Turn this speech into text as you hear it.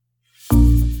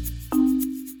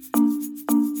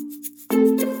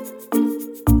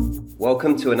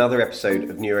Welcome to another episode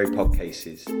of Neuropod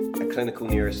Cases, a clinical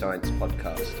neuroscience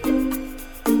podcast.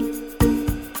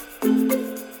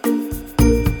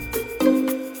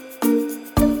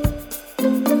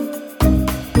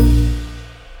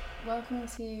 Welcome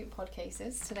to Pod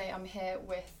Cases. Today I'm here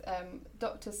with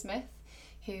Dr. Smith,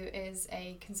 who is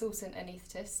a consultant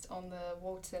anaesthetist on the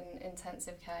Walton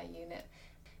Intensive Care Unit.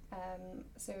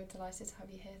 So we're delighted to have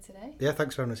you here today. Yeah,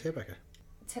 thanks for having us here, Becca.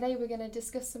 Today we're going to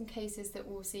discuss some cases that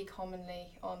we'll see commonly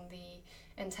on the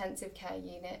intensive care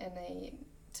unit in a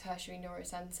tertiary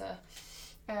neurocentre,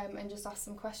 and just ask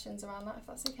some questions around that, if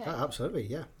that's okay. Oh, absolutely,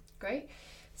 yeah. Great.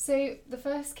 So the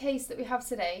first case that we have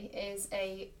today is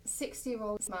a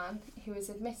 60-year-old man who was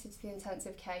admitted to the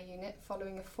intensive care unit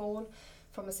following a fall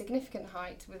from a significant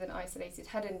height with an isolated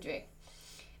head injury.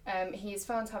 He is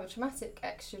found to have a traumatic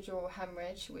extradural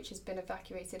hemorrhage, which has been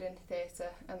evacuated into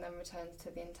theatre and then returned to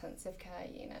the intensive care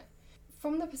unit.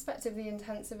 From the perspective of the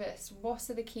intensivist, what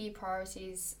are the key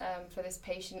priorities for this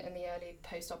patient in the early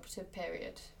post-operative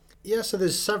period? Yeah, so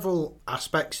there's several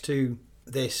aspects to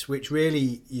this which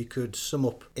really you could sum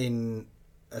up in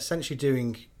essentially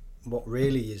doing what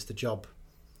really is the job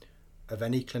of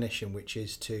any clinician, which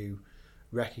is to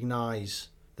recognise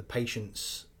the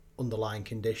patient's underlying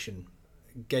condition,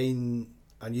 gain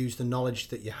and use the knowledge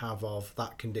that you have of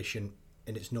that condition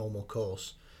in its normal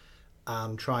course,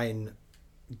 and try and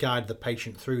guide the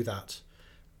patient through that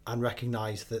and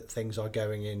recognise that things are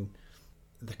going in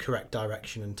the correct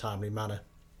direction and timely manner.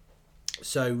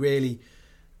 So really,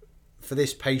 for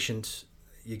this patient,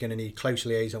 you're going to need close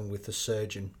liaison with the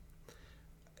surgeon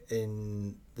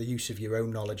in the use of your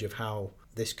own knowledge of how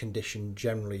this condition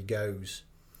generally goes,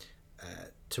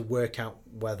 to work out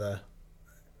whether,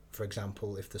 for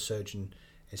example, if the surgeon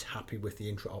is happy with the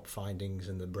intra-op findings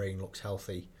and the brain looks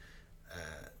healthy,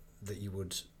 that you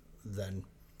would then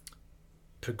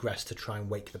progress to try and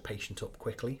wake the patient up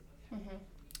quickly.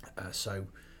 So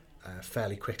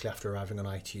fairly quickly after arriving on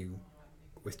ITU,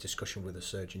 with discussion with the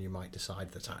surgeon, you might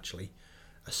decide that actually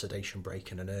a sedation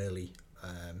break and an early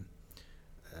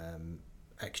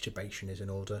extubation is in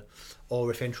order,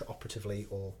 or if intraoperatively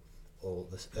or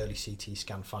the early CT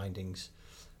scan findings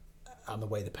and the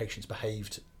way the patient's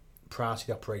behaved prior to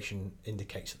the operation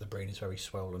indicates that the brain is very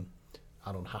swollen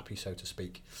and unhappy, so to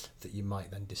speak, that you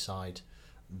might then decide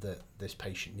that this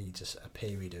patient needs a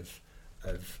period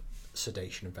of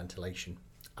sedation and ventilation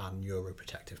and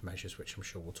neuroprotective measures, which I'm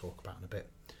sure we'll talk about in a bit.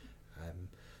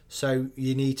 So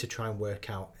you need to try and work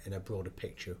out in a broader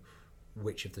picture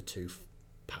which of the two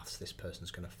paths this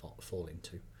person's going to fall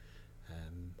into.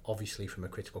 Obviously, from a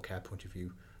critical care point of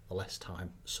view, the less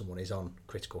time someone is on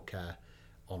critical care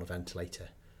on a ventilator,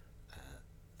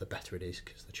 the better it is,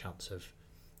 because the chance of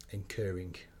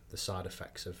incurring the side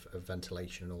effects of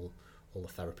ventilation and all the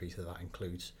therapies that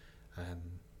includes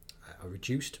are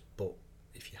reduced. But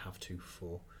if you have to,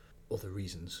 for other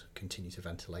reasons, continue to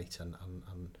ventilate and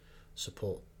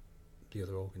support the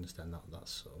other organs, then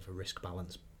that's sort of a risk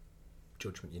balance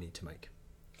judgment you need to make.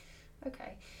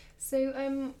 Okay,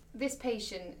 so this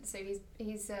patient, so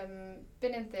he's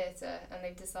been in theatre and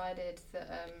they've decided that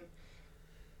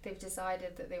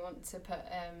they want to put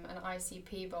an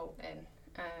ICP bolt in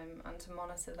and to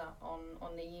monitor that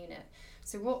on the unit.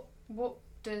 So what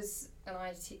does an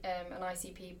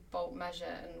ICP bolt measure,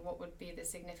 and what would be the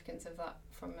significance of that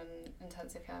from an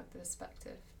intensive care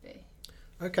perspective be?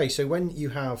 Okay, so when you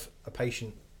have a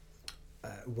patient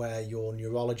where your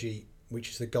neurology, which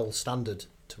is the gold standard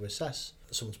to assess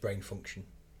someone's brain function,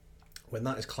 when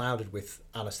that is clouded with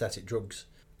anaesthetic drugs,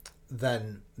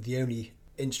 then the only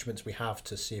instruments we have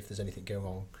to see if there's anything going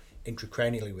on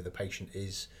intracranially with the patient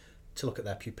is to look at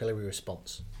their pupillary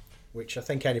response, which I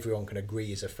think everyone can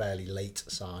agree is a fairly late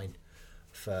sign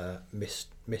for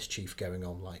mischief going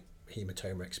on, like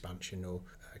hematoma expansion or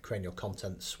cranial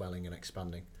contents swelling and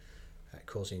expanding,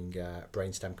 causing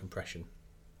brainstem compression.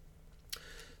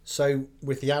 So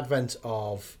with the advent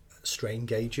of strain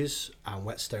gauges and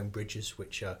Whetstone bridges,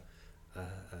 which are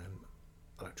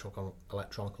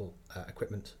electronic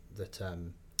equipment that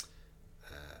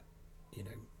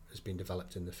has been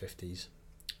developed in the 50s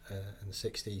and the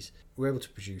 60s, we're able to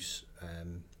produce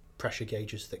pressure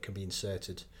gauges that can be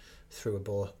inserted through a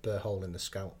burr hole in the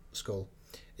skull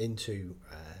into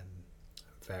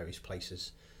various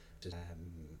places,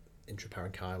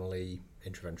 intraparenchymally,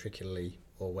 intraventricularly,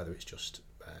 or whether it's just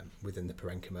within the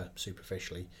parenchyma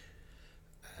superficially.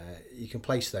 You can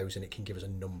place those and it can give us a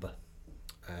number.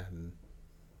 And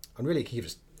really it can give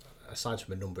us, aside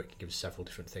from a number, it can give us several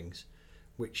different things,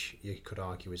 which you could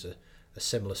argue is a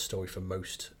similar story for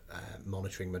most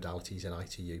monitoring modalities in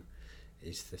ITU,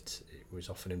 is that it was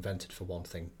often invented for one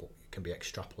thing, but it can be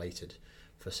extrapolated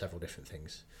for several different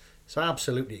things. So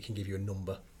absolutely it can give you a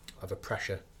number of a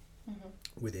pressure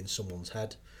within someone's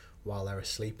head while they're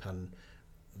asleep, and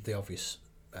the obvious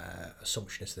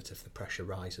assumption is that if the pressure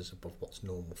rises above what's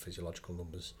normal physiological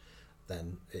numbers,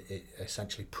 then it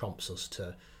essentially prompts us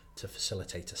to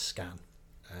facilitate a scan.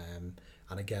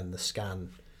 And again, the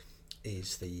scan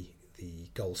is the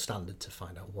gold standard to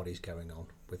find out what is going on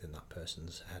within that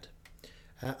person's head.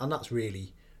 And that's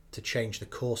really to change the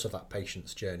course of that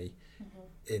patient's journey,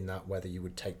 in that whether you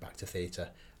would take back to theatre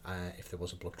if there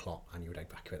was a blood clot and you would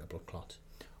evacuate the blood clot,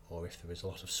 or if there was a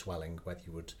lot of swelling, whether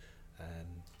you would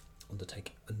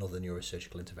undertake another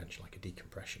neurosurgical intervention like a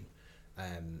decompression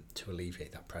to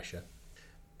alleviate that pressure.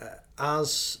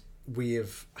 As we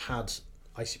have had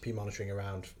ICP monitoring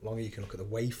around longer, you can look at the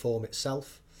waveform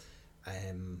itself,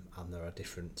 and there are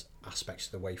different aspects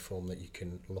of the waveform that you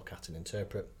can look at and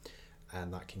interpret,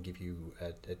 and that can give you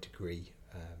a degree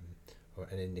or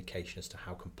an indication as to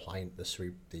how compliant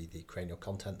the cranial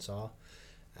contents are.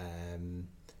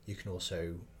 You can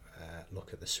also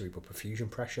look at the cerebral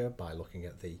perfusion pressure by looking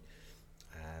at the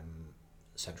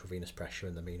central venous pressure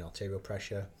and the mean arterial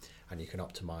pressure, and you can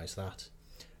optimise that.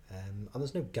 And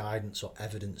there's no guidance or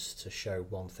evidence to show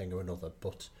one thing or another,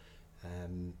 but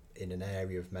in an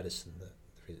area of medicine that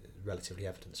is relatively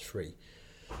evidence-free,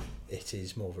 it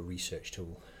is more of a research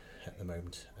tool at the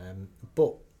moment.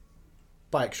 But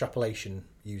by extrapolation,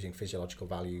 using physiological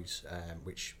values,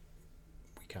 which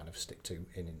we kind of stick to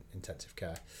in intensive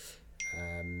care,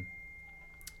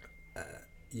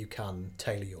 you can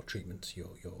tailor your treatments,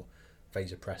 your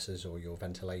vasopressors or your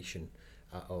ventilation,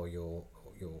 or your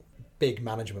big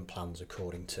management plans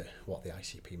according to what the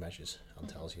ICP measures and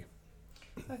tells you.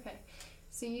 Okay,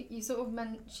 so you sort of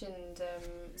mentioned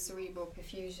cerebral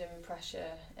perfusion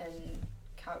pressure and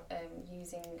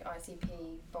using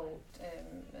ICP Volt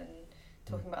and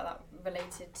talking about that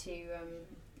related to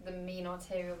the mean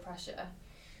arterial pressure.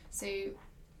 So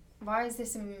why is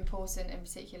this important in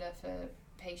particular for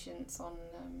patients on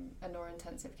a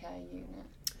neurointensive care unit?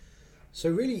 So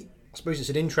really, I suppose it's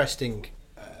an interesting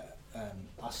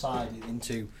aside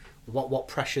into what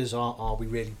pressures are we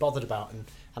really bothered about, and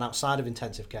outside of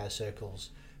intensive care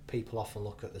circles, people often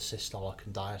look at the systolic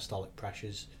and diastolic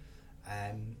pressures,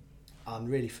 and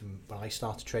really from when I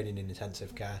started training in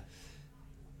intensive care,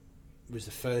 it was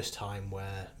the first time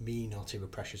where mean arterial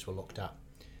pressures were looked at,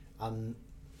 and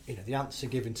the answer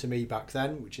given to me back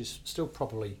then, which is still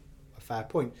probably a fair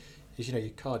point, is your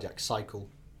cardiac cycle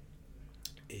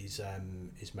is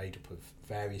made up of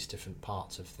various different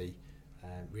parts of the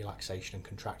relaxation and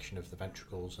contraction of the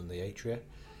ventricles and the atria,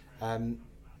 and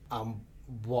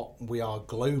what we are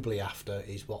globally after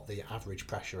is what the average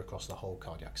pressure across the whole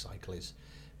cardiac cycle is,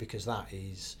 because that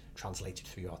is translated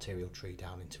through your arterial tree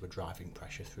down into a driving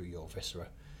pressure through your viscera,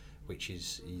 which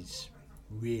is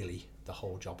really the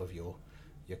whole job of your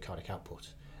cardiac output,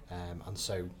 and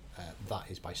so that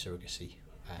is by surrogacy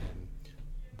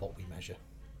what we measure.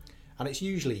 And it's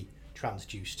usually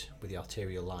transduced with the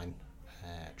arterial line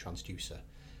transducer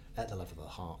at the level of the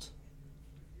heart,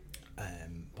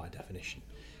 by definition.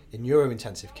 In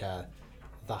neurointensive care,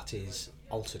 that is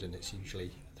altered, and it's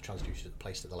usually the transducer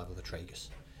placed at the level of the tragus,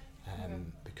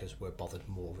 because we're bothered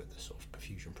more with the sort of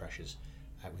perfusion pressures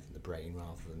within the brain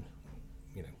rather than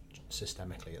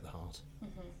systemically at the heart.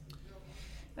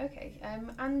 Okay,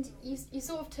 and you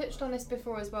sort of touched on this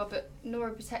before as well, but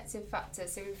neuroprotective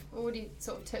factors, so we've already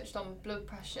sort of touched on blood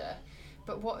pressure,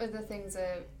 but what other things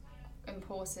are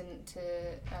important to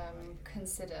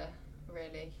consider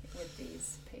really with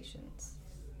these patients?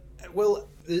 Well,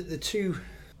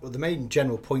 the main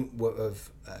general point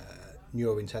of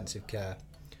neurointensive care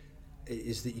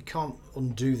is that you can't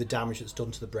undo the damage that's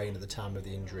done to the brain at the time of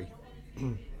the injury.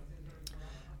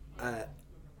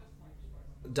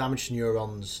 Damage to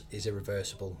neurons is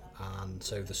irreversible, and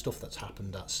so the stuff that's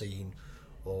happened at scene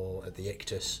or at the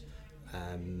ictus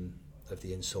of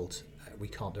the insult, we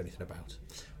can't do anything about.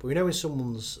 But we know when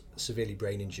someone's severely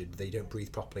brain injured, they don't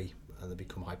breathe properly and they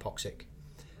become hypoxic,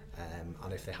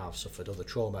 and if they have suffered other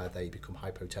trauma, they become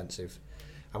hypotensive,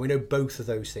 and we know both of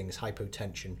those things,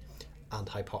 hypotension and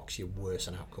hypoxia,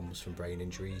 worsen outcomes from brain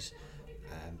injuries,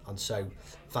 and so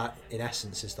that in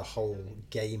essence is the whole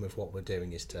game of what we're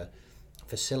doing, is to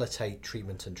facilitate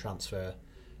treatment and transfer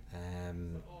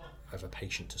of a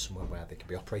patient to somewhere where they can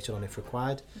be operated on if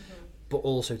required, but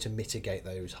also to mitigate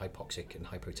those hypoxic and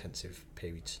hypotensive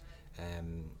periods,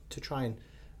 to try and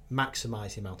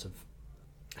maximise the amount of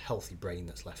healthy brain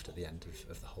that's left at the end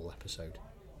of the whole episode.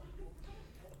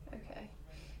 Okay,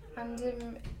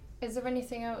 and Is there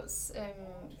anything else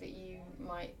that you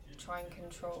might try and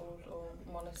control or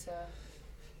monitor?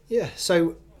 Yeah,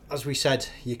 so as we said,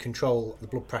 you control the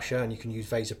blood pressure and you can use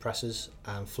vasopressors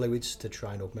and fluids to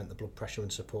try and augment the blood pressure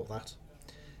and support that.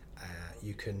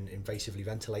 You can invasively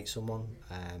ventilate someone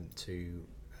to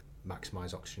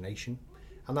maximise oxygenation,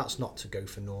 and that's not to go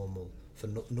for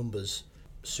numbers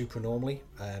supranormally.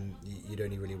 You'd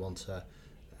only really want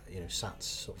SATs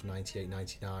sort of 98,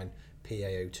 99,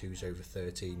 PaO2s over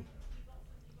 13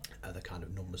 are the kind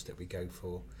of numbers that we go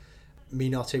for.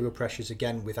 Mean arterial pressures,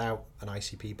 again, without an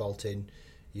ICP bolt in,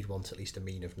 you'd want at least a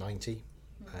mean of 90.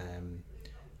 And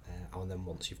then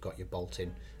once you've got your bolt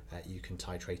in, you can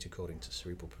titrate according to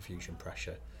cerebral perfusion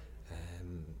pressure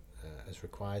as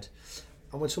required.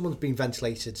 And when someone's been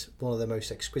ventilated, one of the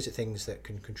most exquisite things that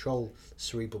can control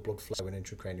cerebral blood flow and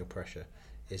intracranial pressure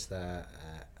is their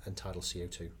end-tidal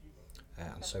CO2.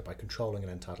 And so by controlling an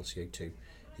end-tidal CO2,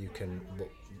 you can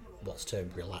what's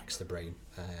termed relax the brain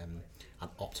and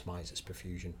optimise its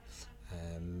perfusion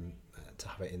to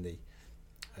have it in the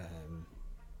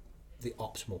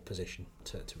optimal position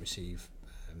to receive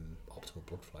optimal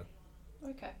blood flow.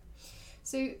 Okay.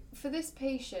 So for this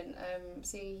patient,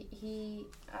 so he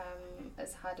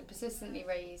has had a persistently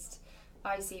raised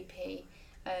ICP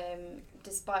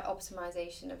despite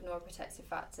optimisation of neuroprotective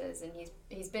factors, and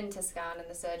he's been to scan, and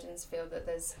the surgeons feel that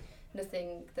there's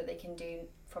nothing that they can do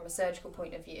from a surgical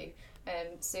point of view.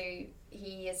 So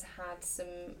he has had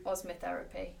some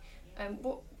osmotherapy.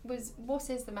 What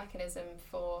is the mechanism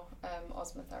for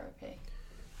osmotherapy?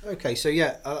 Okay, so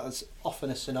it's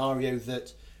often a scenario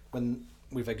that when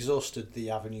we've exhausted the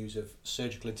avenues of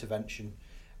surgical intervention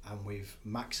and we've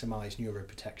maximised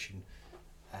neuroprotection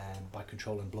by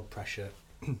controlling blood pressure,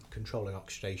 controlling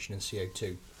oxygenation and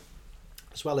CO2,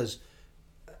 as well as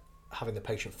having the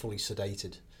patient fully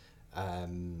sedated.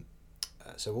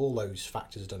 So all those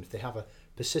factors are done. If they have a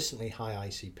persistently high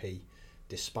ICP,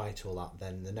 despite all that,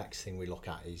 then the next thing we look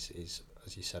at is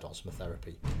as you said,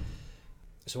 osmotherapy.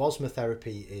 So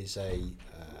osmotherapy is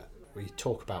we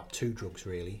talk about two drugs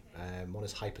really. One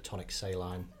is hypertonic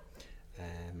saline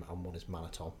and one is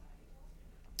mannitol.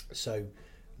 So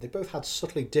they both had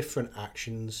subtly different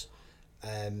actions,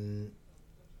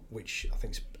 which I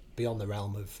think is beyond the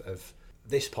realm of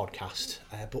this podcast,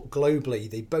 but globally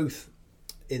they both,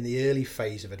 in the early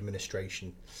phase of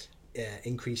administration,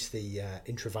 increase the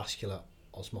intravascular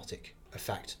osmotic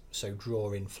effect, so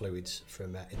draw in fluids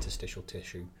from interstitial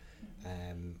tissue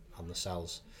and the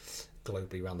cells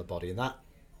globally around the body, and that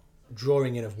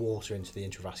drawing in of water into the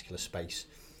intravascular space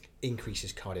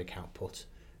increases cardiac output,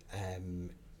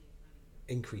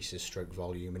 increases stroke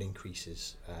volume, and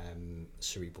increases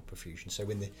cerebral perfusion. So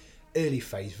in the early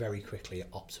phase, very quickly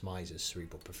it optimises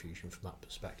cerebral perfusion from that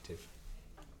perspective.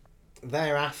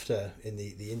 Thereafter, in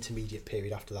the intermediate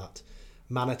period after that,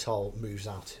 mannitol moves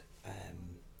out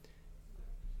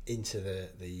into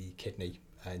the kidney,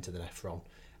 into the nephron,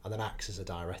 and then acts as a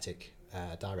diuretic,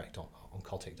 direct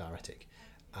oncotic diuretic,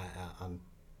 and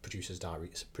produces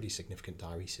pretty significant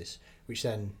diuresis, which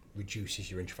then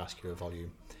reduces your intravascular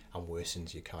volume and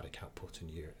worsens your cardiac output and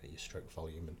your stroke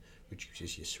volume and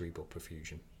reduces your cerebral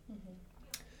perfusion.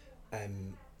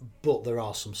 But there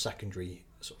are some secondary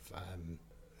sort of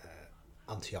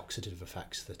antioxidant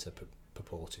effects that are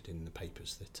purported in the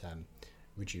papers that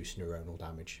reduce neuronal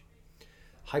damage.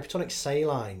 Hypertonic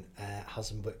saline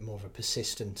has a bit more of a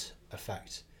persistent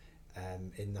effect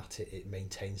in that it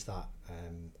maintains that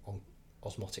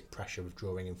osmotic pressure of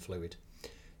drawing in fluid.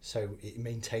 So it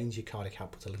maintains your cardiac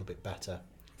output a little bit better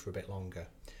for a bit longer.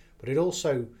 But it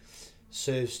also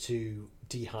serves to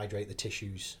dehydrate the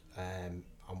tissues, and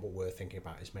what we're thinking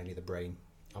about is mainly the brain.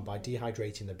 And by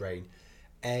dehydrating the brain,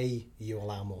 you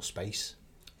allow more space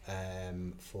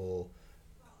for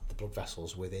the blood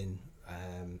vessels within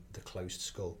the closed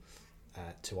skull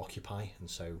to occupy, and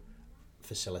so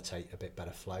facilitate a bit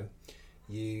better flow.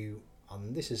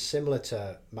 And this is similar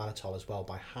to mannitol as well,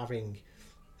 by having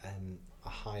a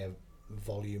higher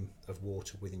volume of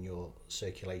water within your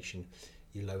circulation,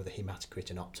 you lower the hematocrit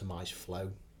and optimise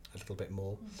flow a little bit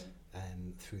more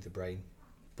through the brain.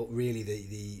 But really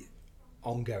the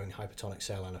ongoing hypertonic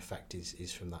saline effect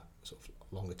is from that sort of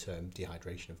longer term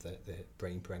dehydration of the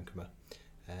brain parenchyma,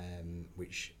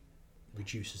 which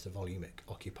reduces the volume it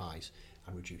occupies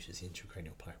and reduces the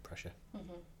intracranial pressure.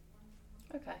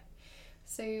 Okay,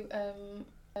 so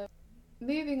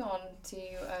moving on to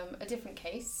a different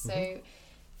case. So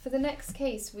for the next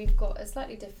case, we've got a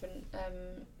slightly different,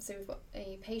 so we've got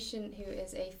a patient who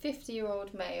is a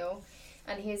 50-year-old male,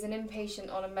 and he is an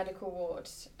inpatient on a medical ward.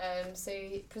 So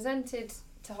he presented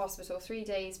to hospital 3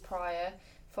 days prior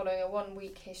following a 1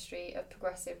 week history of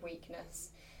progressive weakness.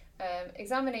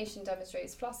 Examination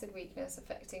demonstrates flaccid weakness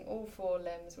affecting all 4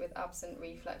 limbs with absent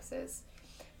reflexes.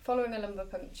 Following a lumbar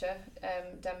puncture,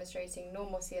 demonstrating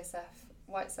normal CSF,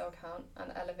 white cell count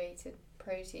and elevated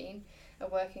protein, a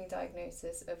working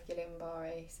diagnosis of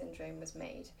Guillain-Barré syndrome was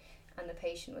made, and the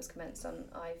patient was commenced on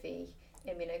IV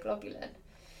immunoglobulin.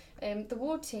 The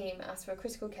ward team asked for a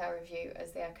critical care review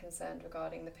as they are concerned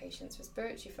regarding the patient's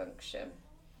respiratory function.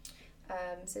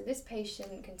 So this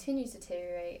patient continues to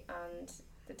deteriorate, and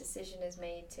the decision is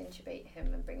made to intubate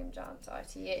him and bring him down to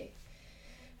ITU.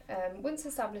 Once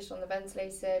established on the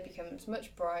ventilator, it becomes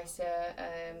much brighter,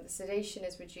 the sedation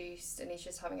is reduced, and he's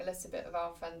just having a little bit of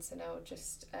alfentanil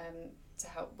just to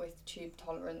help with tube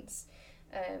tolerance.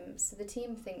 So the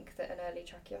team think that an early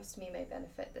tracheostomy may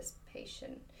benefit this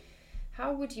patient.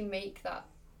 How would you make that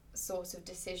sort of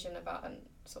decision about an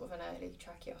early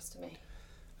tracheostomy?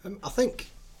 I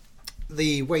think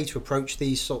the way to approach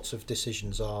these sorts of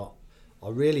decisions are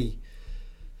really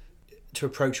to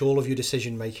approach all of your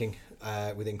decision making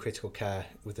within critical care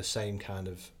with the same kind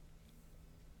of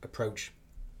approach,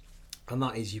 and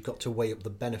that is you've got to weigh up the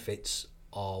benefits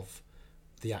of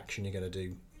the action you're going to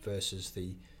do versus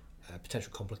the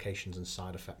potential complications and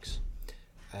side effects.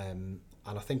 And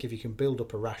I think if you can build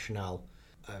up a rationale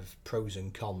of pros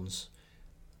and cons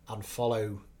and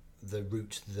follow the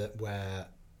route where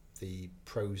the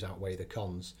pros outweigh the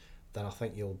cons, then I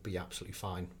think you'll be absolutely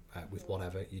fine with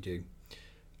whatever you do.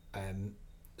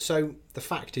 So the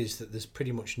fact is that there's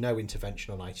pretty much no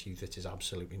intervention on ITU that is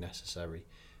absolutely necessary,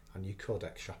 and you could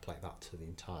extrapolate that to the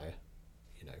entire,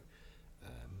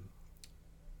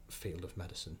 field of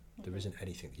medicine. There isn't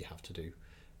anything that you have to do.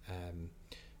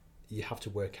 You have to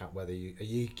work out whether you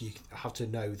have to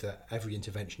know that every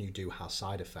intervention you do has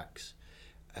side effects,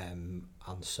 and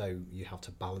so you have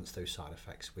to balance those side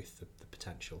effects with the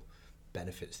potential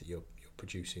benefits that you're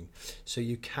producing. So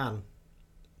you can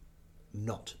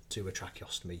not do a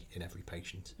tracheostomy in every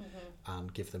patient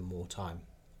and give them more time.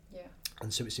 Yeah.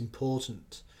 And so it's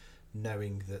important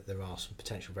knowing that there are some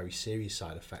potential very serious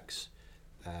side effects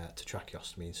to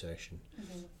tracheostomy insertion,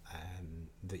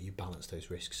 that you balance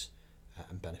those risks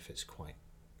and benefits quite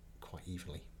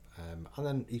evenly, and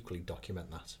then equally document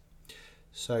that.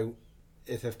 So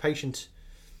if a patient,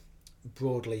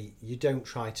 broadly, you don't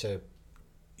try to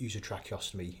use a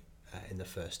tracheostomy in the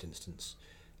first instance.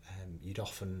 You'd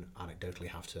often anecdotally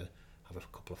have to have a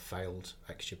couple of failed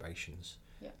extubations,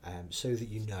 so that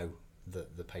you know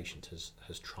that the patient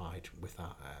has tried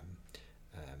without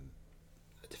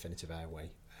a definitive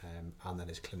airway, and then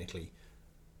is clinically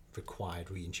required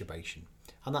reintubation.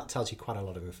 And that tells you quite a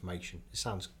lot of information. It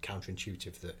sounds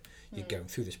counterintuitive that you're going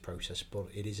through this process, but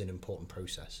it is an important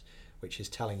process, which is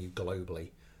telling you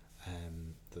globally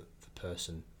that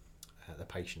the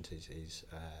patient is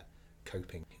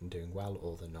coping and doing well,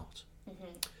 or they're not.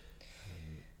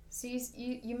 So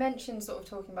you mentioned sort of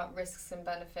talking about risks and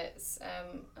benefits,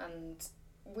 and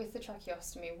with the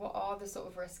tracheostomy, what are the sort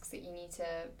of risks that you need to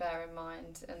bear in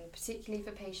mind, and particularly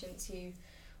for patients who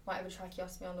might have a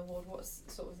tracheostomy on the ward, what's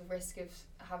sort of the risk of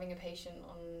having a patient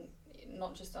on,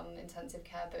 not just on intensive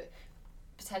care, but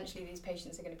potentially these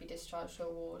patients are going to be discharged to a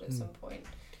ward at some point?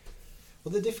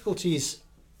 Well, the difficulty is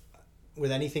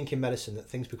with anything in medicine that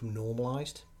things become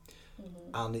normalised,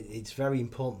 and it's very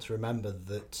important to remember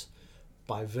that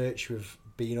by virtue of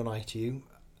being on ITU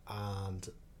and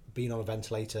being on a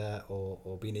ventilator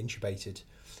or being intubated,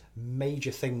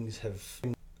 major things have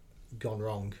gone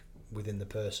wrong within the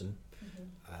person,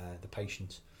 the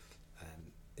patient,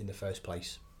 in the first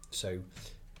place. So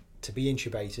to be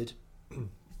intubated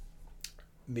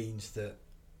means that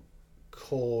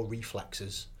core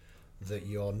reflexes that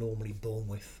you're normally born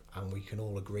with, and we can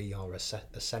all agree are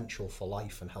essential for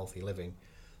life and healthy living,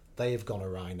 they have gone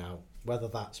awry now, whether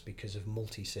that's because of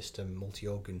multi-system,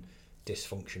 multi-organ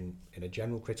dysfunction in a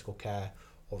general critical care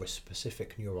or a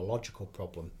specific neurological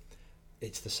problem.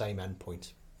 It's the same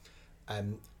endpoint.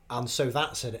 And so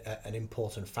that's an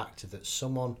important factor, that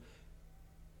someone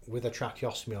with a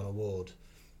tracheostomy on a ward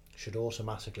should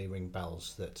automatically ring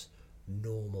bells that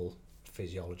normal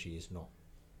physiology is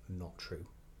not true.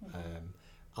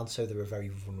 And so they're a very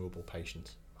vulnerable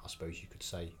patient, I suppose you could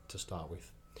say, to start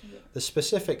with. The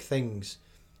specific things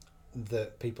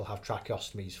that people have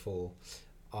tracheostomies for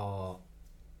are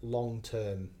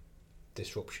long-term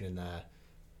disruption in their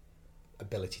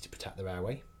ability to protect their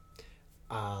airway,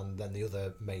 and then the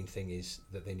other main thing is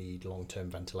that they need long-term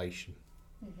ventilation.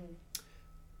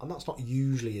 And that's not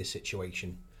usually a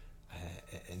situation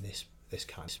in this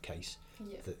kind of case.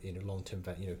 That long-term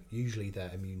usually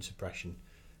their immune suppression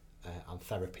and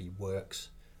therapy works,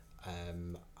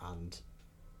 and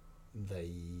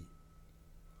they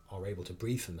are able to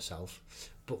breathe for themselves,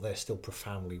 but they're still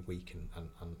profoundly weak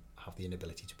and have the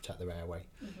inability to protect their airway.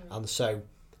 And so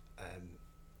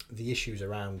the issues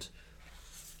around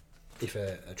if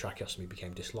a tracheostomy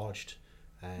became dislodged,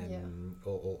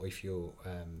 or if you're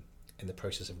in the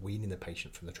process of weaning the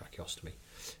patient from the tracheostomy,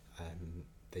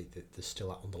 there's still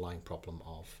that underlying problem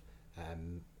of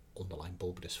underlying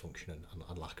bulbar dysfunction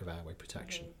and lack of airway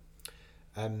protection.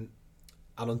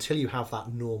 And until you have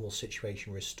that normal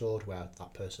situation restored where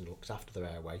that person looks after their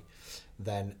airway,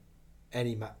 then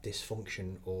any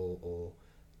dysfunction or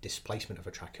displacement of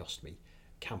a tracheostomy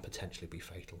can potentially be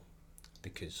fatal,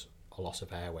 because a loss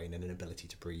of airway and an inability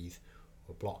to breathe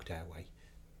or blocked airway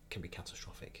can be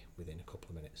catastrophic within a couple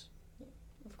of minutes. Yeah,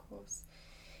 of course.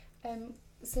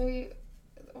 So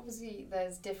obviously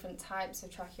there's different types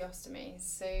of tracheostomies.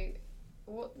 So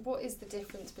what is the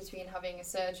difference between having a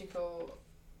surgical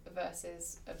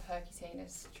versus a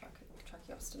percutaneous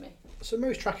tracheostomy? So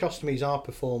most tracheostomies are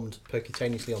performed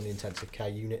percutaneously on the intensive care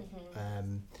unit,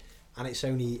 and it's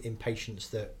only in patients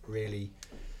that really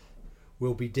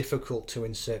will be difficult to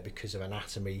insert because of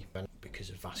anatomy, because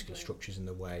of vascular structures in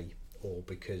the way, or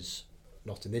because,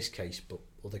 not in this case, but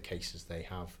other cases, they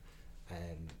have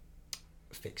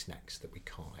fixed necks that we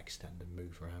can't extend and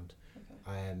move around,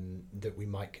 that we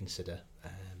might consider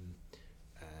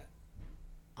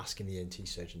asking the ENT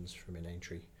surgeons from an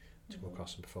entry to come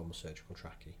across and perform a surgical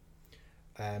trachea.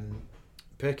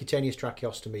 Percutaneous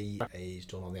tracheostomy is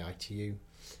done on the ITU.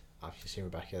 As you see,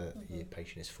 Rebecca, the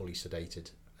patient is fully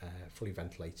sedated, fully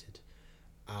ventilated,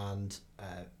 and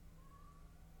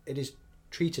it is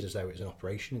treated as though it's an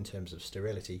operation in terms of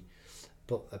sterility,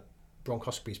 but a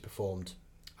bronchoscopy is performed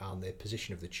and the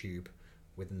position of the tube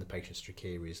within the patient's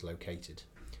trachea is located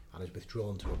and is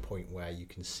withdrawn to a point where you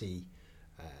can see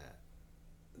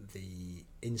the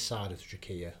inside of the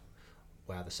trachea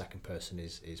where the second person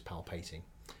is palpating,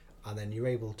 and then you're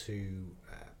able to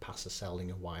pass a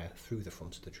Seldinger wire through the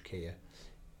front of the trachea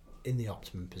in the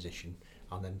optimum position,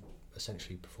 and then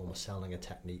essentially perform a Seldinger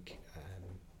technique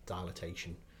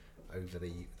dilatation over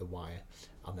the wire,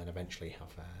 and then eventually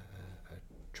have a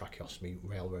tracheostomy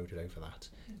railroaded over that,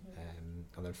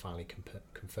 and then finally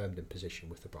confirmed in position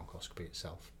with the bronchoscopy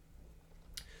itself.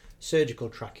 Surgical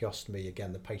tracheostomy,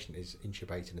 again, the patient is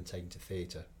intubated and taken to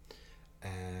theatre,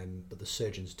 but the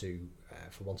surgeons do,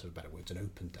 for want of a better word, an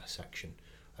open dissection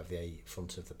of the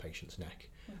front of the patient's neck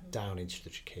down into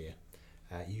the trachea.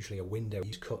 Usually a window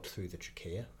is cut through the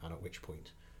trachea, and at which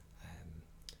point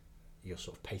your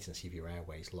sort of patency of your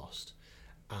airway is lost,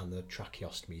 and the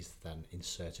tracheostomy is then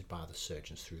inserted by the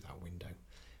surgeons through that window,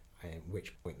 at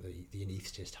which point the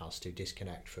anaesthetist has to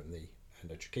disconnect from the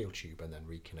endotracheal tube and then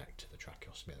reconnect to the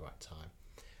tracheostomy at the right time,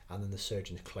 and then the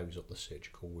surgeons close up the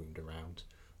surgical wound around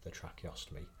the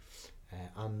tracheostomy,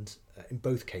 and in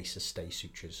both cases stay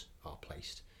sutures are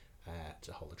placed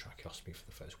to hold the tracheostomy for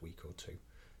the first week or two,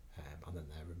 and then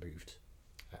they're removed.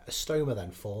 A stoma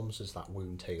then forms as that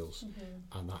wound heals,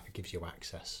 and that gives you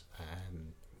access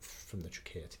from the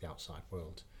trachea to the outside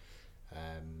world,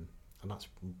 and that's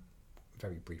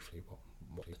very briefly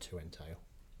what the two entail.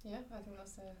 Yeah, I think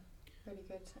that's a really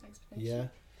good explanation. Yeah.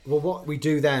 Well, what we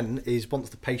do then is, once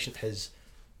the patient has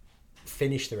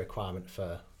finished the requirement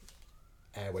for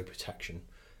airway protection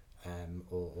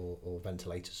or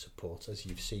ventilator support, as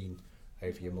you've seen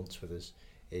over your months with us,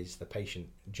 is the patient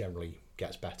generally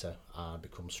gets better and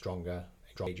becomes stronger,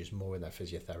 engages more in their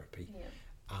physiotherapy,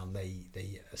 and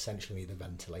they essentially need a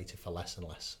ventilator for less and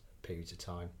less periods of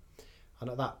time. And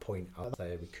at that point,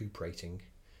 they're recuperating,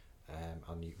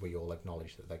 and we all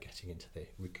acknowledge that they're getting into the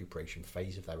recuperation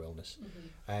phase of their illness.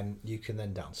 You can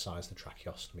then downsize the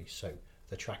tracheostomy, so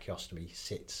the tracheostomy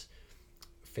sits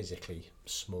physically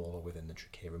smaller within the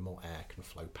trachea, and more air can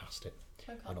flow past it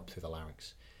and up through the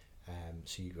larynx.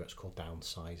 So you do what's called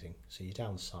downsizing. So you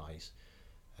downsize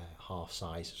half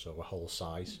size, so a whole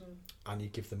size, and you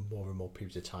give them more and more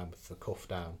periods of time with the cuff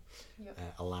down,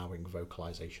 allowing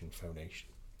vocalization, phonation.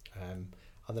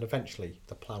 And then eventually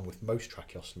the plan with most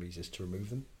tracheostomies is to remove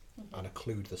them and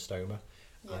occlude the stoma,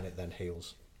 and it then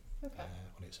heals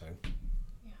on its own.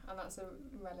 Yeah, and that's a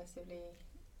relatively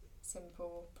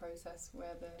simple process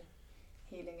where the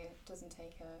healing doesn't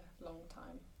take a long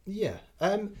time. Yeah.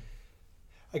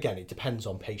 Again, it depends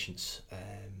on patients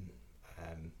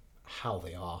how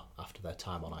they are after their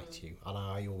time on ITU, and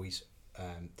I always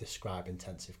describe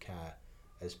intensive care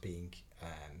as being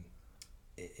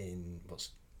in what's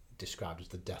described as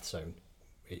the death zone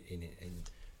in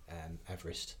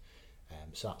Everest.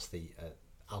 So that's the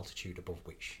altitude above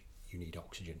which you need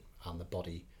oxygen, and the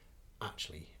body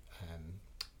actually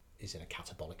is in a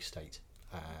catabolic state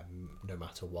no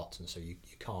matter what, and so you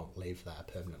can't live there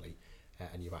permanently.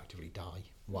 and you actively die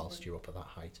whilst you're up at that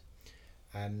height.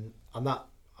 And that,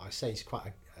 I say, is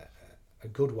quite a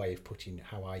good way of putting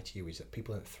how ITU is, that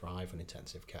people don't thrive on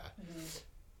intensive care.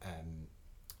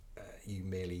 You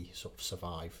merely sort of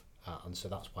survive, and so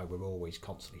that's why we're always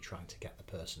constantly trying to get the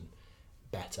person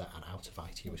better and out of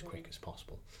ITU as quick as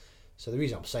possible. So the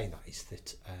reason I'm saying that is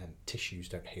that tissues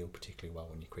don't heal particularly well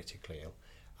when you're critically ill,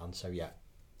 and so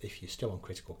if you're still on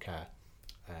critical care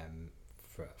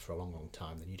for a long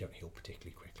time, then you don't heal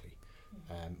particularly quickly.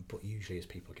 But usually as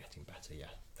people are getting better,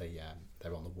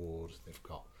 they're on the ward, they've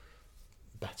got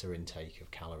better intake of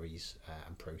calories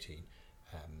and protein,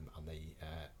 and they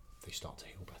start to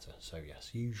heal better. So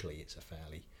yes, usually it's a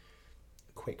fairly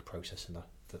quick process in the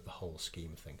whole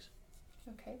scheme of things.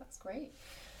 Okay, that's great.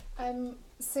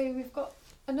 So we've got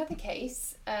another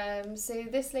case. So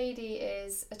this lady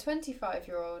is a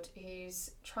 25-year-old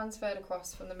who's transferred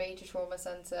across from the major trauma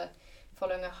centre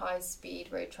following a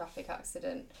high-speed road traffic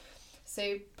accident.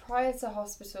 So prior to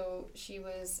hospital, she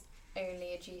was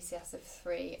only a GCS of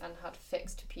 3 and had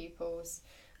fixed pupils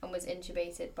and was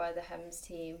intubated by the HEMS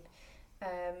team.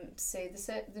 So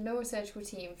the neurosurgical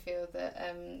team feel that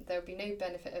there would be no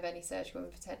benefit of any surgical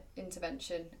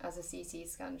intervention, as a CT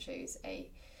scan shows a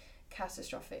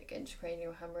catastrophic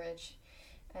intracranial hemorrhage.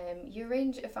 You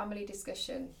arrange a family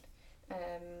discussion.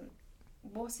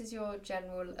 What is your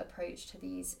general approach to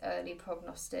these early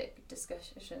prognostic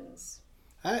discussions?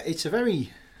 It's a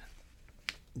very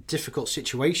difficult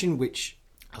situation, which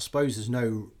I suppose there's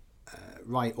no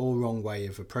right or wrong way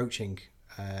of approaching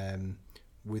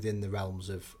within the realms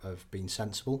of being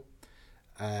sensible.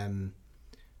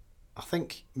 I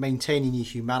think maintaining your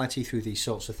humanity through these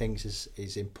sorts of things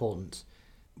is important.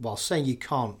 While saying you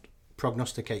can't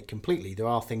prognosticate completely, there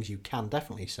are things you can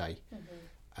definitely say,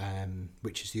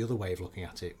 which is the other way of looking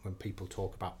at it. When people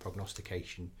talk about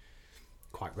prognostication,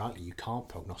 quite rightly, you can't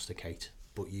prognosticate,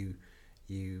 but you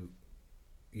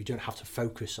don't have to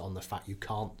focus on the fact you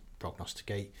can't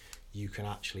prognosticate. You can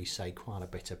actually say quite a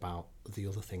bit about the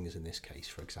other things in this case,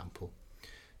 for example.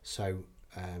 So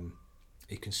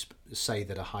you can say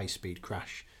that a high-speed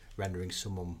crash rendering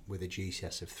someone with a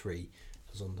GCS of 3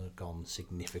 has undergone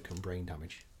significant brain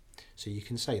damage. So you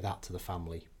can say that to the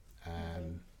family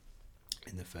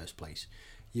in the first place.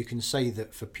 You can say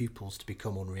that for pupils to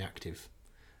become unreactive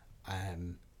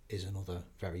is another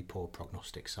very poor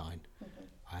prognostic sign,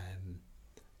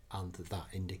 and that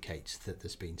indicates that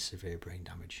there's been severe brain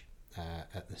damage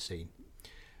at the scene.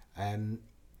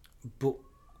 But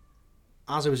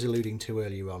as I was alluding to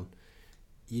earlier on,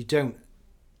 you don't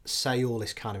say all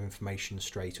this kind of information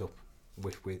straight up.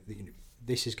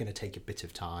 This is going to take a bit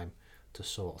of time to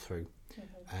sort through,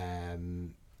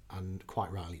 and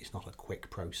quite rightly, it's not a quick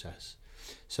process.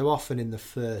 So often in the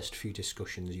first few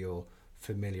discussions, you're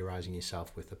familiarising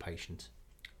yourself with the patient's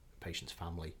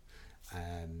family.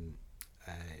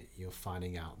 You're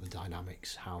finding out the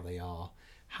dynamics, how they are,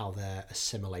 how they're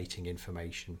assimilating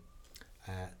information.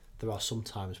 There are some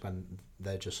times when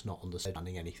they're just not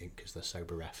understanding anything because they're so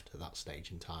bereft at that stage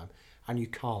in time, and you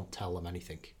can't tell them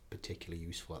anything particularly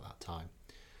useful at that time.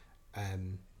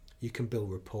 You can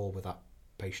build rapport with that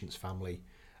patient's family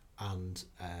and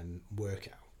work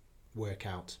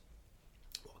out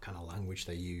what kind of language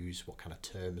they use, what kind of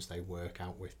terms they work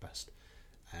out with best,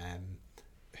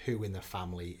 who in the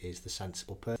family is the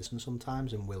sensible person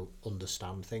sometimes and will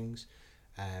understand things,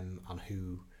 and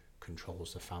who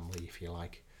controls the family, if you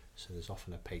like. So there's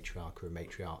often a patriarch or a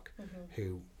matriarch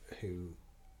who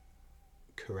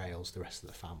corrals the rest of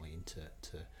the family into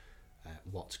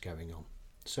what's going on.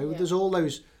 So there's all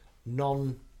those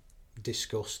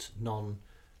non-discussed,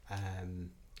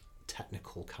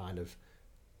 non-technical kind of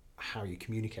how you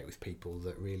communicate with people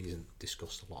that really isn't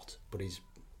discussed a lot, but is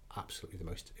absolutely the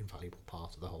most invaluable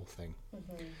part of the whole thing.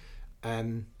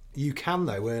 You can,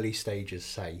 though, early stages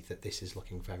say that this is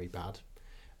looking very bad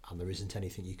and there isn't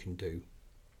anything you can do.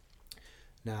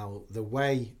 Now, the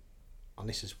way, and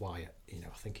this is why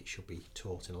I think it should be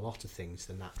taught in a lot of things,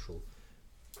 the natural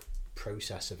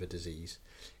process of a disease,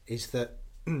 is that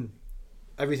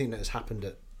everything that has happened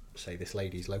at, say, this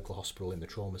lady's local hospital in the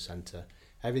trauma centre,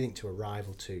 everything to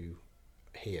arrival to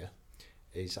here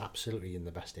is absolutely in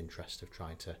the best interest of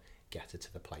trying to get her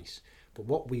to the place. But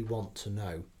what we want to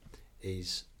know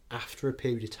is, after a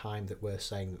period of time that we're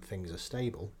saying that things are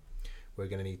stable, we're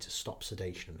going to need to stop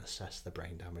sedation and assess the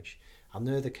brain damage. And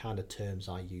they're the kind of terms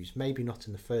I use, maybe not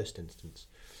in the first instance,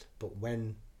 but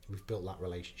when we've built that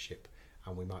relationship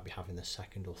and we might be having the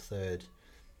second or third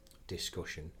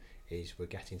discussion, is we're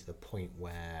getting to the point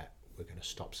where we're going to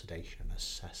stop sedation and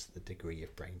assess the degree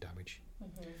of brain damage.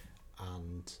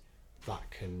 And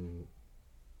that can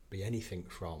be anything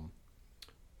from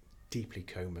deeply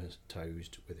comatose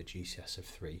with a GCS of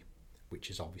 3, which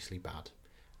is obviously bad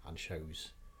and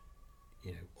shows,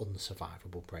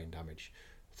 unsurvivable brain damage,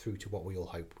 through to what we all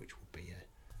hope, which would be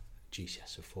a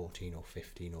GCS of 14 or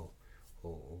 15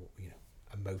 or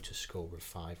a motor score of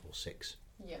 5 or 6,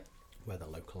 where they're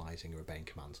localising or obeying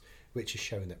commands, which has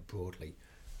shown that broadly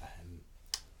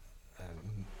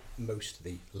most of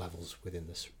the levels within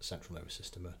the central nervous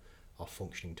system are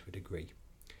functioning to a degree.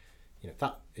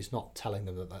 That is not telling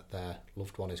them that their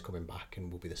loved one is coming back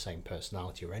and will be the same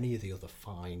personality or any of the other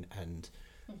fine and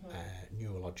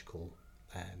neurological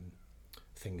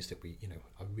things that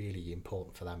are really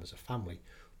important for them as a family.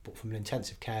 But from an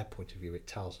intensive care point of view, it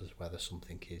tells us whether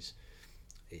something is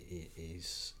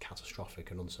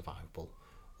catastrophic and unsurvivable,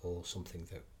 or something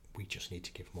that we just need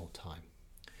to give more time.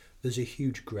 There's a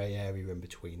huge grey area in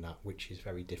between that, which is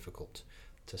very difficult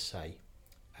to say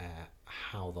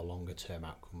how the longer term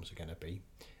outcomes are going to be,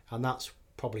 and that's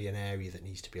probably an area that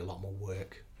needs to be a lot more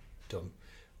work done,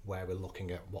 where we're looking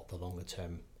at what the longer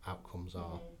term outcomes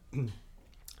are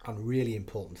and really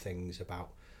important things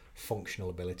about functional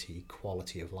ability,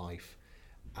 quality of life,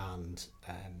 and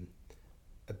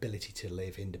ability to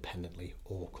live independently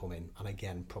or come in, and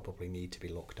again probably need to be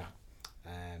looked at,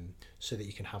 so that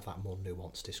you can have that more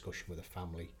nuanced discussion with a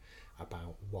family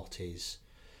about what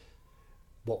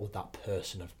would that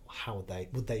person have, how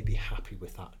would they be happy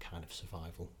with that kind of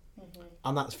survival.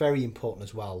 And that's very important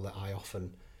as well, that I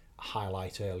often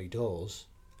highlight early doors.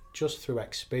 Just through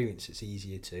experience, it's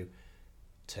easier to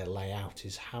lay out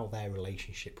is how their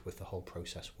relationship with the whole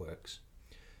process works.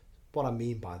 What I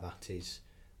mean by that is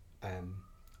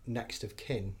next of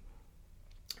kin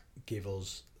give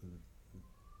us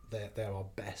their our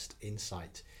best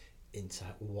insight into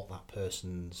what that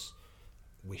person's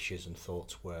wishes and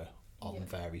thoughts were on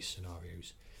various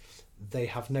scenarios. They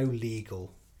have no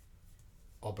legal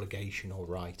obligation or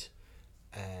right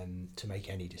to make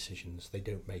any decisions. They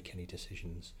don't make any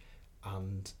decisions,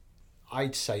 and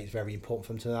I'd say it's very important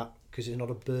for them to that, because it's not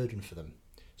a burden for them.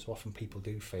 So often people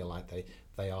do feel like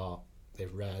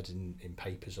they've read in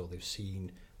papers or they've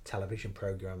seen television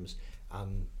programs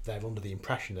and they're under the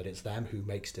impression that it's them who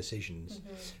makes decisions,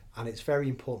 and it's very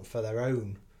important for their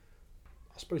own,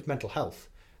 I suppose, mental health,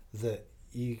 that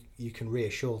you can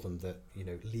reassure them that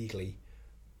legally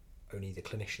only the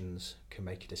clinicians can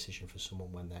make a decision for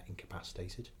someone when they're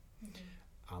incapacitated,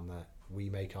 and that we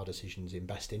make our decisions in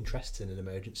best interests in an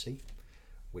emergency,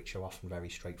 which are often very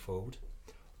straightforward.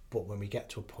 But when we get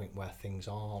to a point where things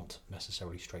aren't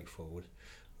necessarily straightforward,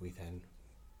 we then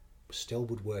still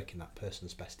would work in that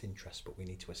person's best interest, but we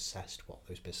need to assess what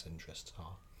those best interests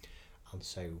are. And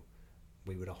so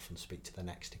we would often speak to the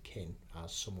next of kin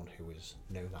as someone who has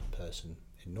known that person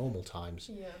in normal times,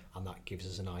 and that gives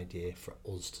us an idea for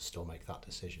us to still make that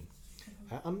decision.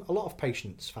 And a lot of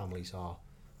patients' families are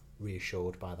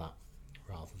reassured by that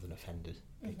rather than offended,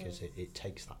 because it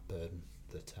takes that burden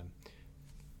that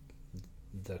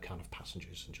the kind of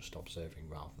passengers are just observing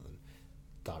rather than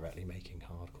directly making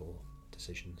hardcore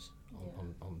decisions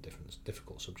on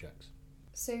difficult subjects.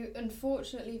 So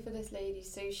unfortunately for this lady,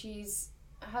 so she's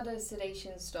had her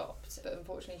sedation stopped, but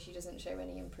unfortunately she doesn't show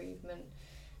any improvement.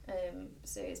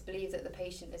 So it's believed that the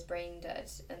patient is brain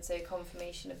dead, and so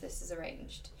confirmation of this is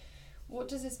arranged. What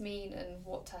does this mean, and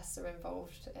what tests are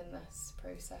involved in this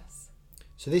process?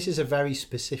 So this is a very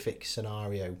specific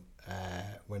scenario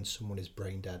when someone is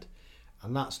brain dead,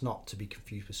 and that's not to be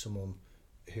confused with someone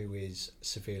who is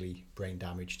severely brain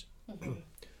damaged.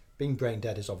 Being brain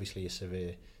dead is obviously a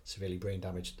severely brain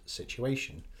damaged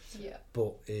situation,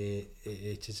 but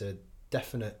it is a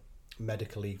definite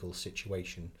medical legal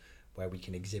situation where we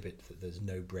can exhibit that there's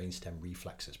no brainstem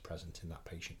reflexes present in that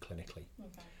patient clinically.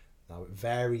 Now it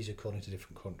varies according to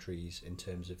different countries in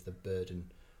terms of the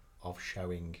burden of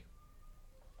showing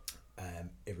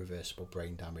irreversible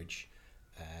brain damage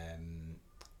and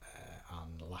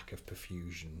lack of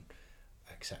perfusion,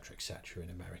 etc., in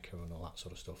America and all that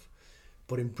sort of stuff.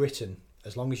 But in Britain,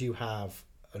 as long as you have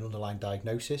an underlying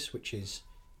diagnosis which is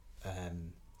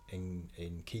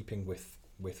in keeping with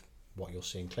what you're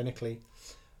seeing clinically,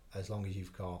 as long as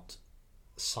you've got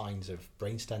signs of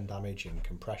brainstem damage and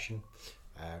compression,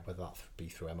 whether that be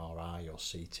through MRI or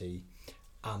CT,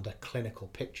 and a clinical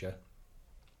picture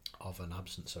of an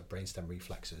absence of brainstem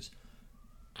reflexes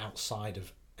outside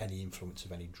of any influence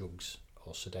of any drugs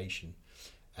or sedation,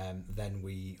 then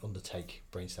we undertake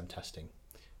brainstem testing,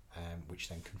 which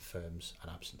then confirms an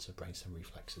absence of brainstem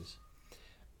reflexes.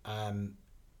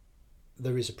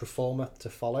 There is a proforma to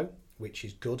follow, which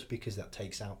is good because that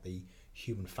takes out the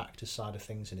human factors side of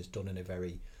things and is done in a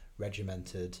very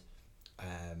regimented,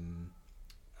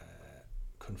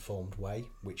 conformed way,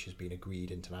 which has been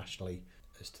agreed internationally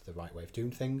as to the right way of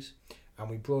doing things. And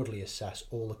we broadly assess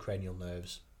all the cranial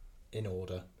nerves in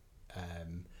order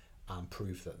and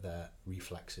prove that their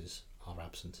reflexes are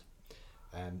absent.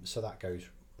 So that goes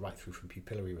right through from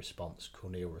pupillary response,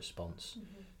 corneal response,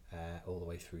 all the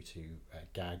way through to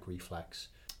gag reflex,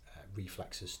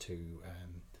 reflexes to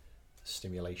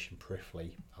stimulation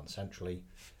peripherally and centrally,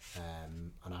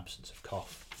 an absence of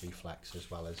cough reflex,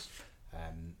 as well as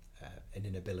an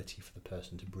inability for the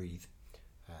person to breathe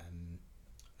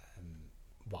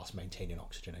whilst maintaining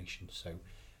oxygenation. So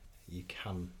you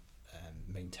can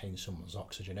maintain someone's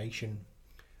oxygenation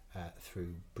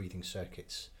through breathing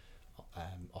circuits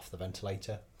off the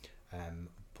ventilator,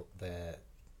 but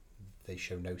they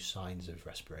show no signs of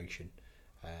respiration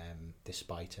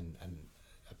despite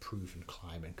a proven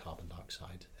climb in carbon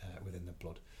dioxide within the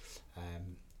blood,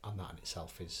 and that in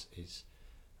itself is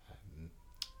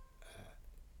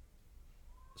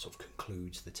sort of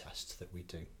concludes the tests that we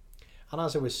do. And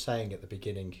as I was saying at the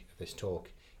beginning of this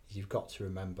talk, you've got to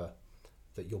remember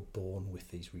that you're born with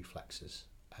these reflexes.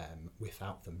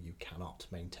 Without them, you cannot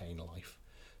maintain life.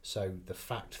 So the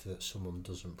fact that someone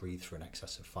doesn't breathe for an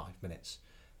excess of 5 minutes,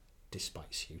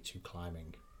 despite CO2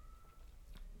 climbing,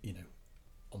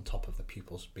 on top of the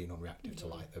pupils being unreactive to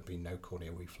light, there being no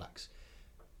corneal reflex,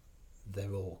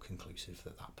 they're all conclusive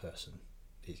that that person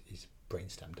is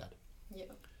brainstem dead. Yeah.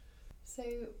 So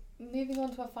moving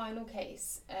on to our final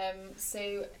case.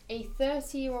 So a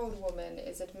 30-year-old woman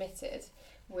is admitted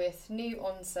with new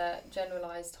onset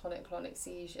generalised tonic-clonic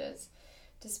seizures.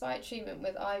 Despite treatment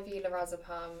with IV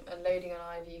lorazepam and loading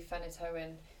on IV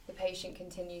phenytoin, the patient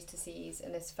continues to seize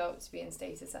and is felt to be in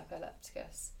status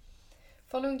epilepticus.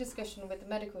 Following discussion with the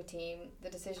medical team, the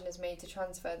decision is made to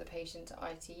transfer the patient to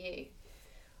ITU.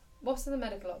 What are the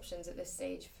medical options at this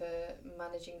stage for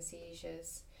managing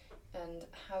seizures, and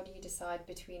how do you decide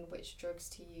between which drugs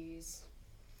to use?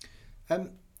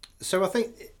 So I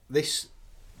think this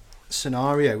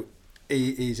scenario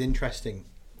is interesting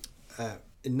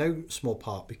in no small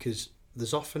part because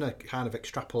there's often a kind of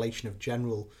extrapolation of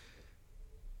general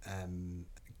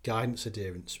guidance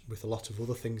adherence with a lot of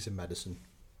other things in medicine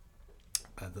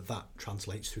that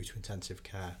translates through to intensive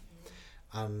care.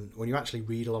 And when you actually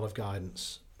read a lot of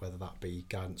guidance, whether that be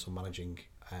guidance on managing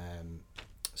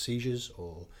seizures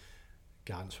or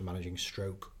guidance for managing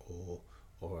stroke or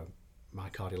a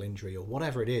myocardial injury or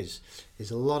whatever it is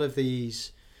a lot of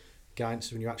these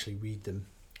guidance, when you actually read them,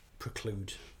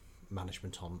 preclude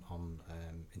management on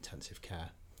intensive care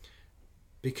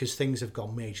because things have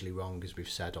gone majorly wrong, as we've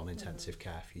said, on intensive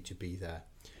care for you to be there,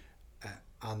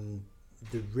 and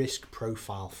the risk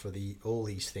profile for all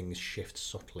these things shifts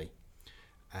subtly,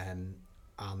 and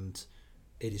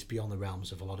it is beyond the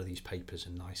realms of a lot of these papers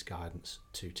and nice guidance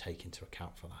to take into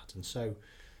account for that. And so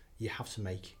you have to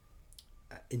make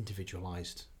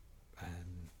individualised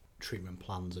treatment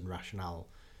plans and rationale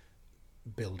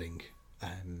building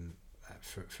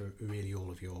for really all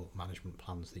of your management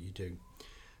plans that you do.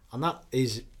 And that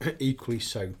is equally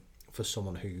so for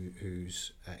someone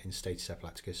who's in status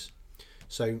epilepticus.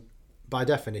 So by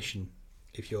definition,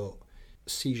 if your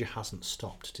seizure hasn't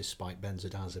stopped despite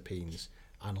benzodiazepines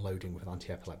and loading with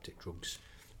anti-epileptic drugs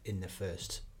in the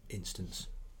first instance,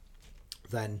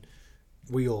 then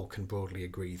we all can broadly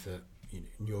agree that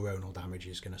neuronal damage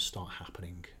is going to start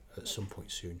happening at some point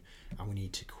soon, and we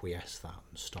need to quiesce that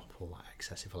and stop all that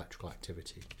excessive electrical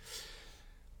activity.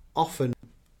 Often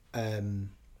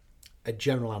a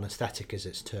general anaesthetic, as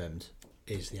it's termed,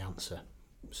 is the answer.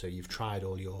 So you've tried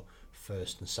all your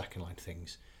first and second line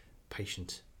things.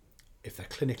 Patient, if they're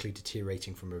clinically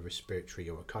deteriorating from a respiratory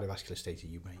or a cardiovascular state,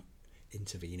 you may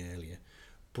intervene earlier,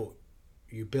 but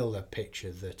you build a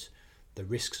picture that the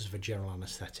risks of a general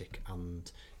anaesthetic,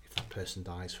 and if that person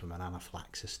dies from an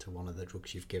anaphylaxis to one of the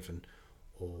drugs you've given,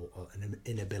 or an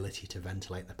inability to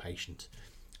ventilate the patient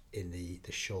in the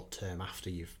short term after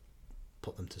you've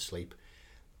put them to sleep,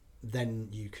 then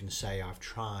you can say, I've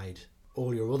tried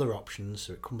all your other options.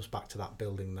 So it comes back to that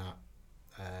building that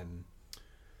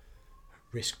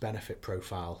risk-benefit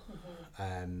profile,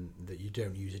 that you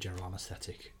don't use a general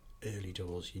anaesthetic early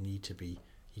doors. You need to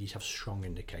have strong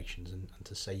indications, and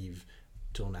to say you've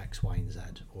done X, Y, and Z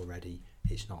already,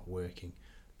 it's not working,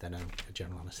 then a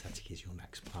general anaesthetic is your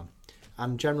next plan.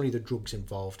 And generally the drugs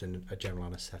involved in a general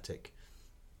anaesthetic,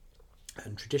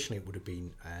 and traditionally it would have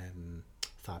been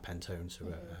thiopentone, so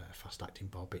a fast-acting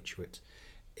barbiturate,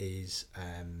 is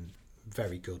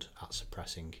very good at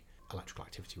suppressing electrical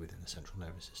activity within the central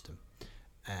nervous system,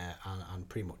 and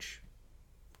pretty much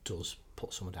does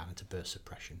put someone down into burst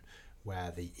suppression,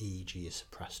 where the EEG is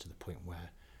suppressed to the point where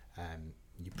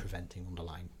you're preventing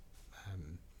underlying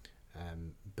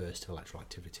burst of electrical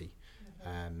activity.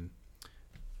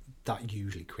 That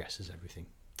usually quiesces everything.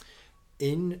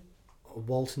 In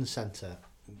Walton Centre,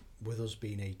 with us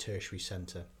being a tertiary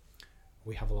centre,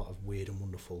 we have a lot of weird and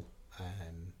wonderful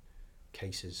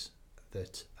cases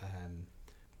that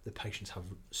the patients have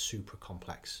super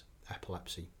complex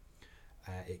epilepsy.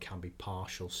 It can be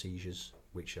partial seizures,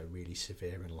 which are really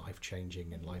severe and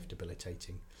life-changing and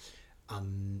life-debilitating,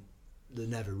 and there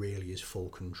never really is full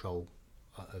control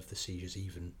of the seizures,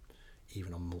 even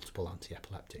on multiple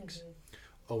anti-epileptics.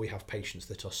 Or we have patients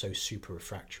that are so super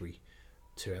refractory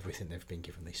to everything they've been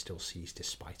given, they still seize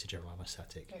despite a general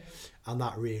anaesthetic. And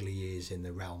that really is in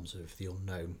the realms of the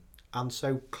unknown. And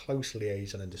so close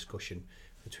liaison and discussion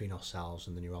between ourselves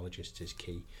and the neurologist is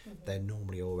key. They're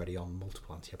normally already on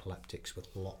multiple anti-epileptics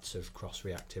with lots of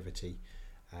cross-reactivity.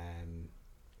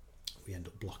 We end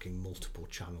up blocking multiple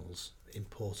channels,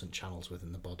 important channels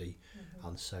within the body.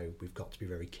 And so we've got to be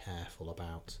very careful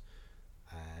about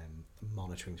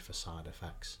monitoring for side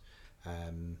effects.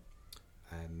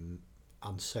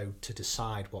 And so to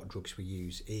decide what drugs we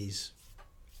use is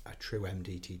a true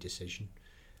MDT decision.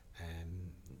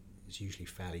 It's usually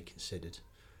fairly considered.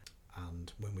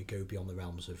 And when we go beyond the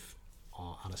realms of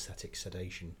our anaesthetic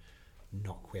sedation,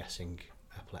 not quiescing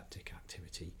epileptic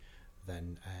activity,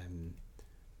 then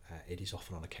it is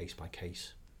often on a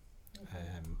case-by-case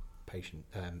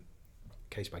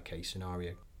case-by-case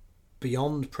scenario.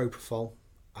 Beyond propofol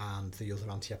and the other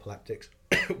anti-epileptics,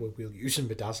 we'll use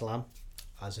midazolam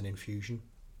as an infusion,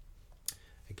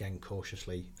 again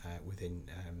cautiously within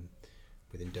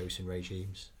dosing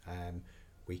regimes.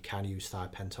 We can use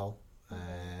thiopentol.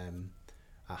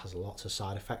 That has lots of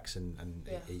side effects and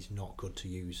it is not good to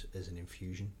use as an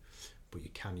infusion, but you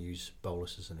can use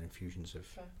boluses and infusions of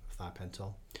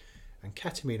thiopentol. And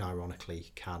ketamine,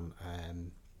 ironically, can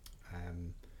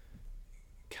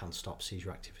stop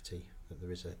seizure activity. That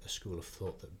there is a school of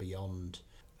thought that beyond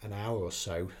an hour or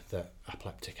so, that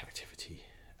epileptic activity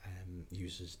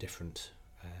uses different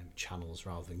channels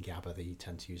rather than GABA. They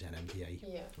tend to use NMDA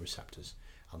receptors,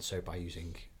 and so by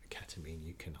using ketamine,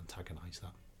 you can antagonise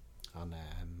that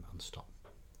and stop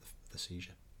the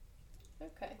seizure.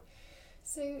 Okay,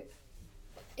 so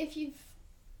if you've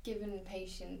given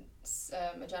patients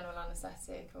a general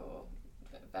anaesthetic or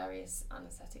various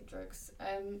anaesthetic drugs,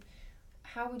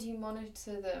 how would you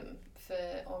monitor them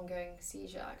for ongoing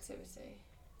seizure activity?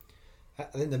 I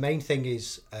think the main thing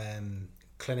is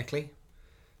clinically.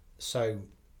 So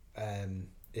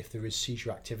if there is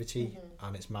seizure activity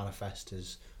and it's manifest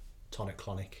as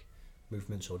tonic-clonic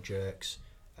movements or jerks,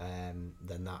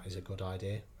 then that is a good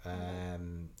idea.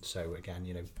 So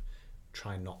again,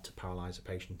 try not to paralyse a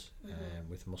patient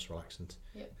with muscle relaxant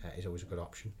is always a good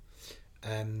option.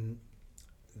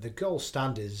 The gold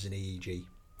standard is an EEG,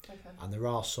 and there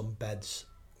are some beds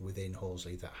within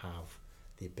Horsley that have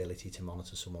the ability to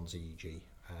monitor someone's EEG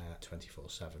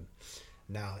 24/7.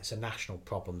 Now, it's a national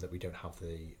problem that we don't have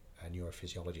the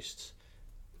neurophysiologists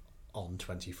on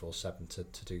 24/7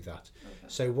 to do that.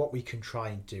 So what we can try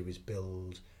and do is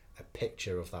build a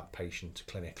picture of that patient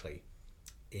clinically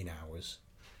in hours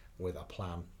with a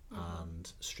plan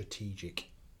and strategic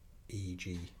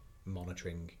EEG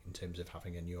monitoring in terms of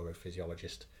having a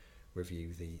neurophysiologist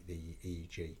review the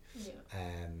EEG.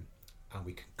 And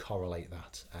we can correlate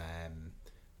that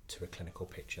to a clinical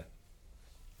picture.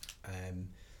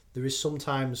 There is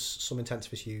sometimes some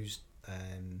intensivists use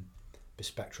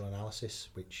bispectral analysis,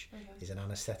 which is an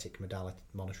anaesthetic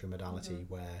monitoring modality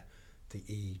where the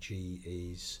EEG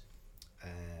is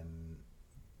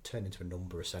turned into a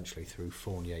number essentially through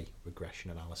Fourier regression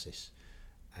analysis.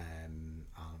 And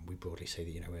we broadly say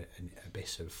that a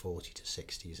BIS of 40 to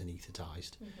 60 is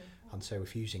anaesthetised, and so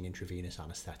if using intravenous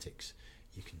anaesthetics,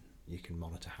 you can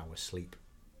monitor how asleep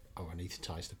or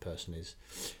anaesthetised the person is.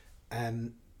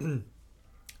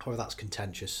 However, that's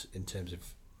contentious in terms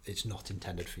of it's not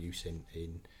intended for use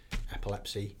in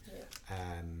epilepsy.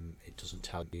 It doesn't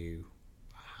tell you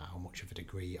how much of a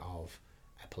degree of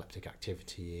epileptic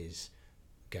activity is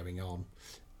going on,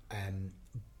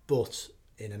 but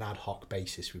in an ad hoc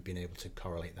basis we've been able to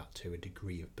correlate that to a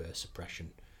degree of burst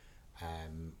suppression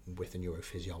with a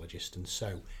neurophysiologist, and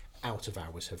so out of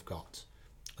hours have got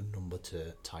a number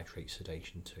to titrate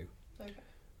sedation to.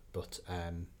 But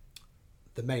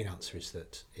the main answer is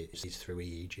that it is through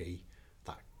EEG.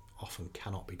 That often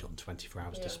cannot be done 24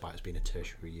 hours despite us being a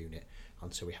tertiary unit,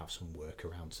 and so we have some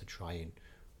workarounds to try and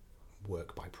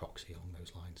work by proxy along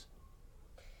those lines.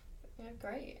 Yeah,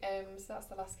 great. So that's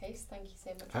the last case. Thank you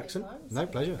so much. Excellent. For your time. No,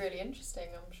 pleasure. Really interesting.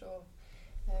 I'm sure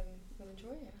we'll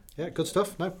enjoy it. Yeah, good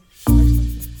stuff. No.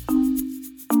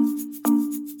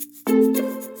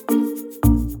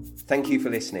 Thank you for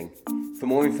listening. For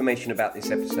more information about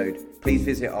this episode, please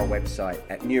visit our website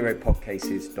at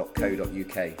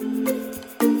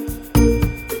neuropodcases.co.uk.